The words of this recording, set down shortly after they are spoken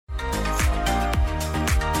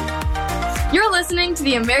You're listening to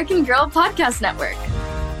the American Girl Podcast Network.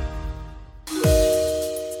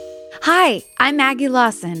 Hi, I'm Maggie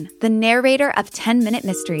Lawson, the narrator of 10 Minute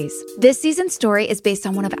Mysteries. This season's story is based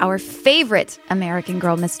on one of our favorite American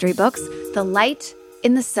Girl mystery books, The Light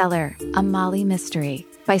in the Cellar, a Molly Mystery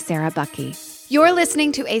by Sarah Buckey. You're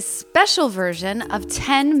listening to a special version of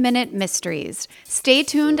 10 Minute Mysteries. Stay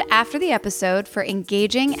tuned after the episode for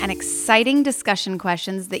engaging and exciting discussion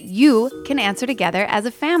questions that you can answer together as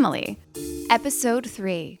a family. Episode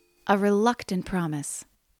 3, A Reluctant Promise.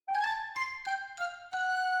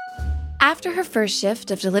 After her first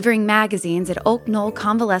shift of delivering magazines at Oak Knoll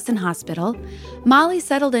Convalescent Hospital, Molly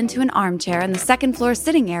settled into an armchair in the second-floor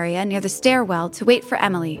sitting area near the stairwell to wait for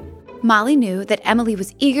Emily. Molly knew that Emily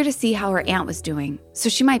was eager to see how her aunt was doing, so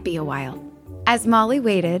she might be a while. As Molly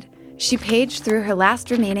waited, she paged through her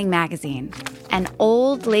last remaining magazine, an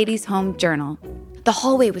old ladies' home journal. The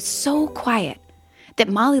hallway was so quiet that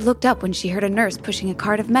Molly looked up when she heard a nurse pushing a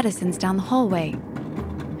cart of medicines down the hallway.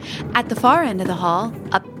 At the far end of the hall,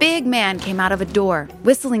 a big man came out of a door,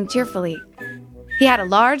 whistling cheerfully. He had a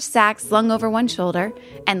large sack slung over one shoulder,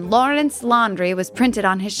 and Lawrence Laundry was printed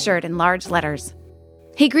on his shirt in large letters.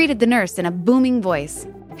 He greeted the nurse in a booming voice.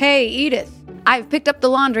 "Hey, Edith, I've picked up the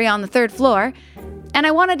laundry on the 3rd floor, and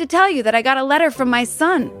I wanted to tell you that I got a letter from my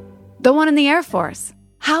son, the one in the Air Force."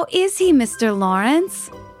 "How is he, Mr. Lawrence?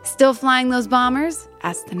 Still flying those bombers?"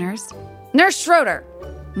 asked the nurse. "Nurse Schroeder!"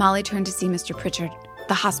 Molly turned to see Mr. Pritchard,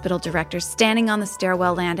 the hospital director, standing on the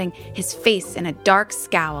stairwell landing, his face in a dark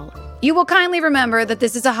scowl. "You will kindly remember that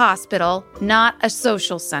this is a hospital, not a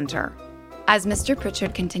social center." As Mr.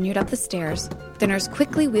 Pritchard continued up the stairs, the nurse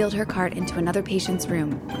quickly wheeled her cart into another patient's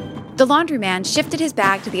room. The laundryman shifted his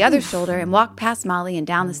bag to the other shoulder and walked past Molly and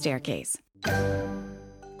down the staircase.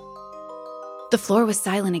 The floor was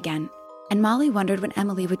silent again, and Molly wondered when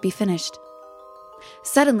Emily would be finished.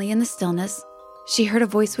 Suddenly, in the stillness, she heard a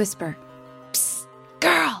voice whisper, "Psst,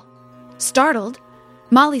 girl!" Startled,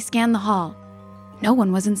 Molly scanned the hall. No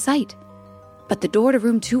one was in sight, but the door to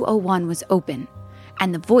room 201 was open,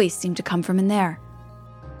 and the voice seemed to come from in there.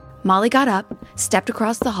 Molly got up, stepped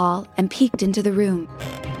across the hall, and peeked into the room.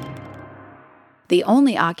 The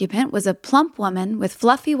only occupant was a plump woman with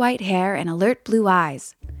fluffy white hair and alert blue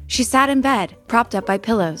eyes. She sat in bed, propped up by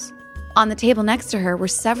pillows. On the table next to her were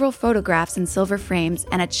several photographs in silver frames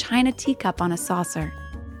and a china teacup on a saucer.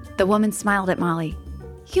 The woman smiled at Molly.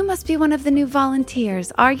 "You must be one of the new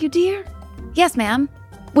volunteers, are you, dear?" "Yes, ma'am.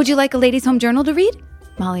 Would you like a ladies' home journal to read?"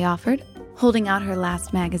 Molly offered, holding out her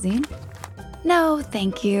last magazine. "No,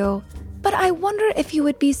 thank you. But I wonder if you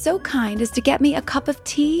would be so kind as to get me a cup of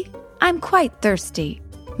tea? I'm quite thirsty."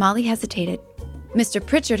 Molly hesitated. Mr.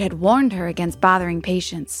 Pritchard had warned her against bothering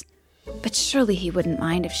patients, but surely he wouldn't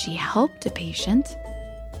mind if she helped a patient.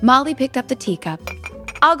 Molly picked up the teacup.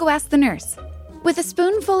 "I'll go ask the nurse." "With a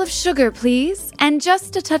spoonful of sugar, please, and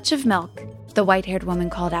just a touch of milk," the white-haired woman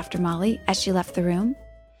called after Molly as she left the room.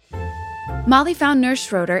 Molly found Nurse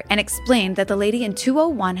Schroeder and explained that the lady in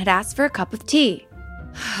 201 had asked for a cup of tea.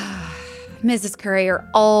 Mrs. Courier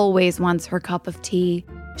always wants her cup of tea.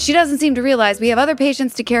 She doesn't seem to realize we have other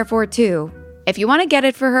patients to care for, too. If you want to get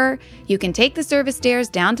it for her, you can take the service stairs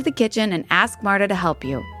down to the kitchen and ask Marta to help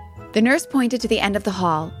you. The nurse pointed to the end of the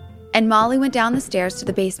hall, and Molly went down the stairs to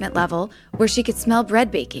the basement level where she could smell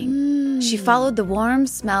bread baking. She followed the warm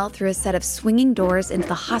smell through a set of swinging doors into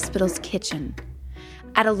the hospital's kitchen.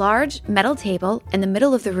 At a large metal table in the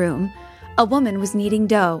middle of the room, a woman was kneading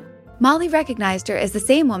dough. Molly recognized her as the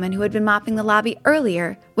same woman who had been mopping the lobby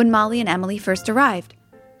earlier when Molly and Emily first arrived.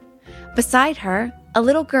 Beside her, a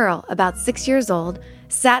little girl, about 6 years old,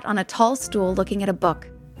 sat on a tall stool looking at a book.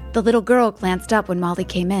 The little girl glanced up when Molly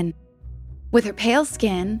came in. With her pale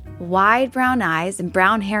skin, wide brown eyes, and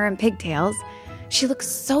brown hair and pigtails, she looked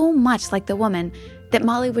so much like the woman that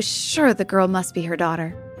Molly was sure the girl must be her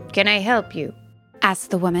daughter. "Can I help you?"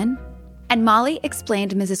 asked the woman, and Molly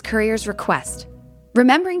explained Mrs. Courier's request,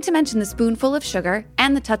 remembering to mention the spoonful of sugar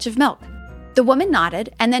and the touch of milk. The woman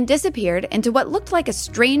nodded and then disappeared into what looked like a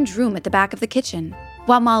strange room at the back of the kitchen.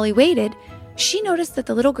 While Molly waited, she noticed that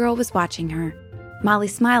the little girl was watching her. Molly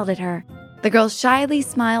smiled at her. The girl shyly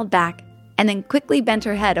smiled back and then quickly bent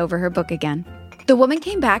her head over her book again. The woman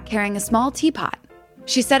came back carrying a small teapot.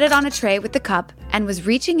 She set it on a tray with the cup and was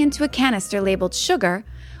reaching into a canister labeled sugar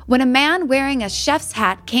when a man wearing a chef's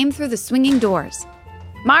hat came through the swinging doors.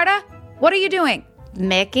 "Marta, what are you doing?"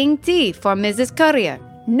 "Making tea for Mrs. Courier."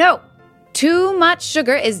 "No! Too much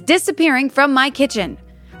sugar is disappearing from my kitchen.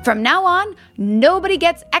 From now on, nobody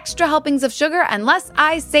gets extra helpings of sugar unless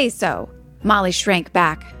I say so." Molly shrank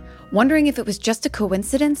back, wondering if it was just a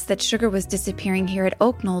coincidence that sugar was disappearing here at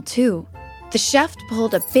Oak Knoll, too. The chef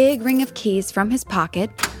pulled a big ring of keys from his pocket,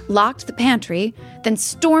 locked the pantry, then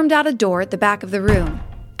stormed out a door at the back of the room.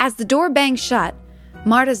 As the door banged shut,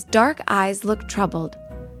 Marta's dark eyes looked troubled.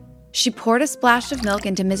 She poured a splash of milk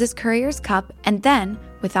into Mrs. Currier's cup and then,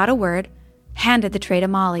 without a word, handed the tray to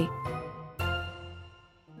Molly.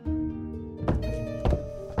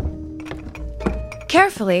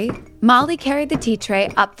 Carefully, Molly carried the tea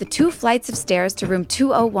tray up the 2 flights of stairs to room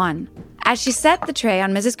 201. As she set the tray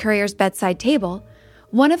on Mrs. Currier's bedside table,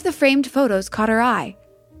 one of the framed photos caught her eye.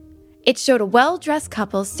 It showed a well-dressed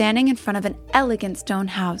couple standing in front of an elegant stone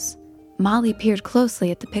house. Molly peered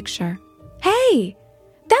closely at the picture. "Hey,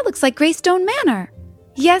 that looks like Greystone Manor."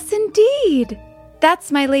 "Yes, indeed.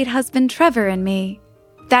 That's my late husband Trevor and me.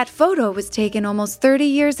 That photo was taken almost 30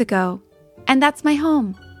 years ago. And that's my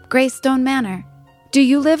home, Greystone Manor. Do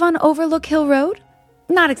you live on Overlook Hill Road?"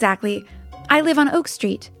 "Not exactly. I live on Oak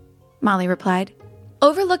Street," Molly replied.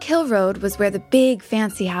 Overlook Hill Road was where the big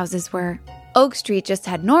fancy houses were. Oak Street just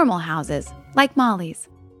had normal houses, like Molly's.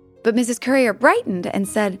 But Mrs. Currier brightened and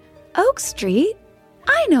said, "Oak Street?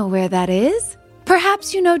 I know where that is.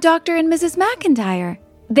 Perhaps you know Dr. and Mrs. McIntyre.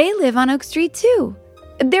 They live on Oak Street too."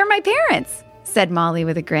 "They're my parents," said Molly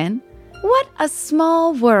with a grin. "What a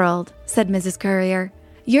small world," said Mrs. Currier.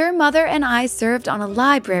 "Your mother and I served on a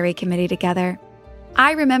library committee together.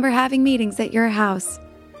 I remember having meetings at your house.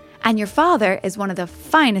 And your father is one of the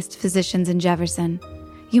finest physicians in Jefferson.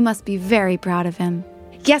 You must be very proud of him."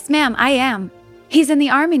 "Yes, ma'am, I am. He's in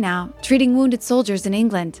the army now, treating wounded soldiers in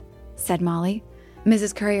England," said Molly.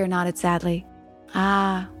 Mrs. Currier nodded sadly.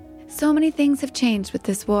 "Ah, so many things have changed with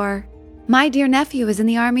this war. My dear nephew is in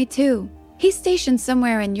the army too. He's stationed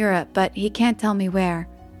somewhere in Europe, but he can't tell me where.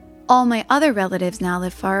 All my other relatives now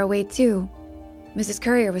live far away too." Mrs.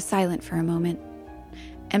 Currier was silent for a moment,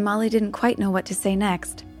 and Molly didn't quite know what to say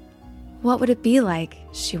next. What would it be like,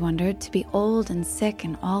 she wondered, to be old and sick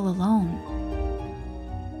and all alone?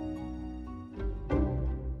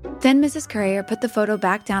 Then Mrs. Currier put the photo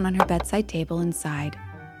back down on her bedside table and sighed.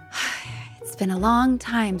 "It's been a long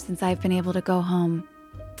time since I've been able to go home.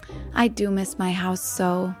 I do miss my house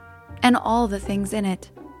so, and all the things in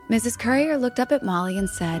it." Mrs. Currier looked up at Molly and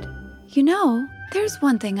said, "You know, there's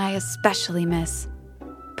one thing I especially miss.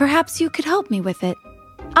 Perhaps you could help me with it."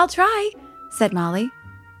 "I'll try," said Molly.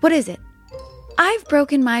 "What is it?" "I've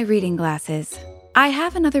broken my reading glasses. I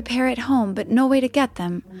have another pair at home, but no way to get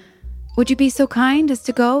them. Would you be so kind as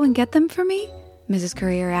to go and get them for me?" Mrs.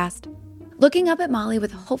 Currier asked, looking up at Molly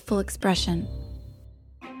with a hopeful expression.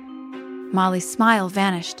 Molly's smile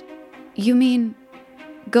vanished. "You mean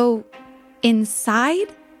go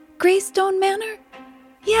inside Greystone Manor?"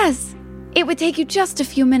 "Yes, it would take you just a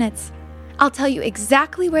few minutes. I'll tell you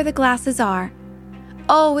exactly where the glasses are.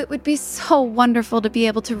 Oh, it would be so wonderful to be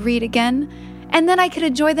able to read again, and then I could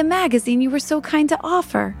enjoy the magazine you were so kind to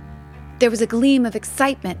offer." There was a gleam of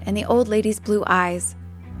excitement in the old lady's blue eyes,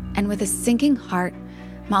 and with a sinking heart,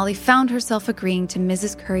 Molly found herself agreeing to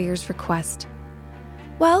Mrs. Currier's request.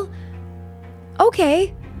 "Well,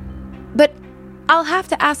 okay, but I'll have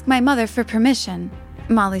to ask my mother for permission,"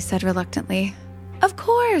 Molly said reluctantly. "Of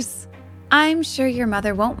course. I'm sure your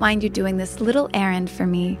mother won't mind you doing this little errand for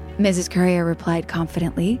me," Mrs. Currier replied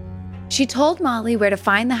confidently. She told Molly where to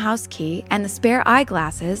find the house key and the spare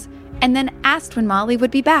eyeglasses, and then asked when Molly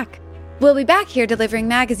would be back. "We'll be back here delivering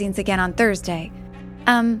magazines again on Thursday.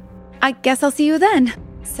 I guess I'll see you then,"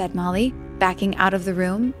 said Molly, backing out of the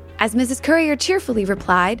room, as Mrs. Currier cheerfully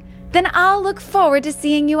replied, "Then I'll look forward to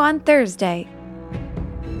seeing you on Thursday."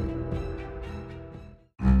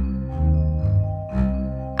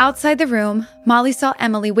 Outside the room, Molly saw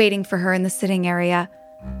Emily waiting for her in the sitting area.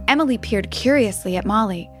 Emily peered curiously at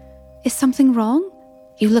Molly. "Is something wrong?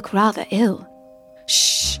 You look rather ill."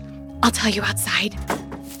 "Shh, I'll tell you outside."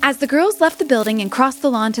 As the girls left the building and crossed the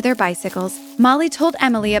lawn to their bicycles, Molly told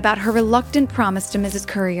Emily about her reluctant promise to Mrs.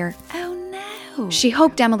 Currier. Oh no. She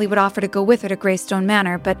hoped Emily would offer to go with her to Greystone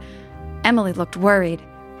Manor, but Emily looked worried.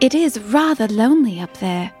 "It is rather lonely up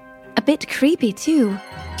there. A bit creepy, too.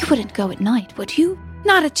 You wouldn't go at night, would you?"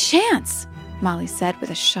 "Not a chance," Molly said with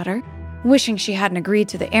a shudder, wishing she hadn't agreed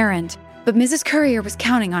to the errand. But Mrs. Currier was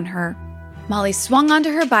counting on her. Molly swung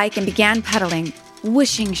onto her bike and began pedaling,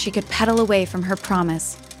 wishing she could pedal away from her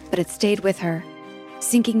promise, but it stayed with her,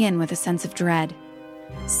 sinking in with a sense of dread.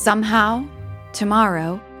 Somehow,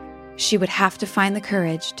 tomorrow, she would have to find the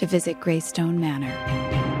courage to visit Greystone Manor.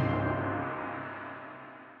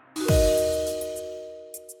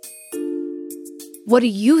 What do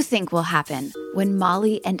you think will happen when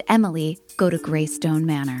Molly and Emily go to Greystone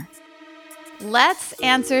Manor? Let's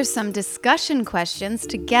answer some discussion questions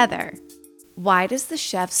together. Why does the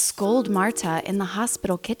chef scold Marta in the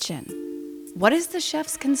hospital kitchen? What is the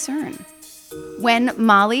chef's concern? When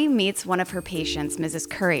Molly meets one of her patients, Mrs.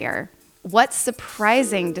 Currier, what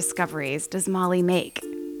surprising discoveries does Molly make?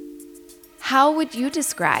 How would you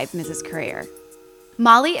describe Mrs. Currier?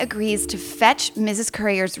 Molly agrees to fetch Mrs.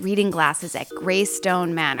 Currier's reading glasses at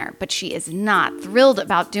Greystone Manor, but she is not thrilled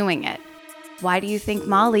about doing it. Why do you think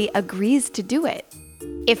Molly agrees to do it?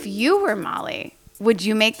 If you were Molly, would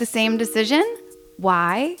you make the same decision?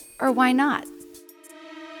 Why or why not?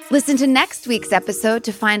 Listen to next week's episode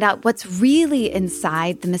to find out what's really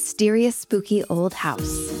inside the mysterious, spooky old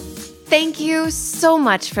house. Thank you so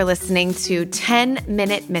much for listening to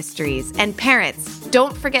 10-Minute Mysteries. And parents,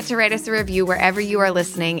 don't forget to write us a review wherever you are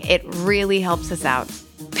listening. It really helps us out.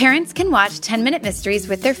 Parents can watch 10-Minute Mysteries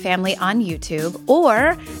with their family on YouTube,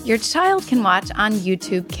 or your child can watch on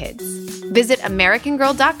YouTube Kids. Visit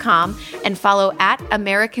AmericanGirl.com and follow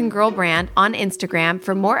 @AmericanGirlBrand on Instagram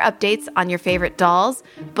for more updates on your favorite dolls,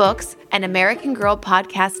 books, and American Girl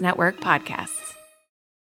Podcast Network podcasts.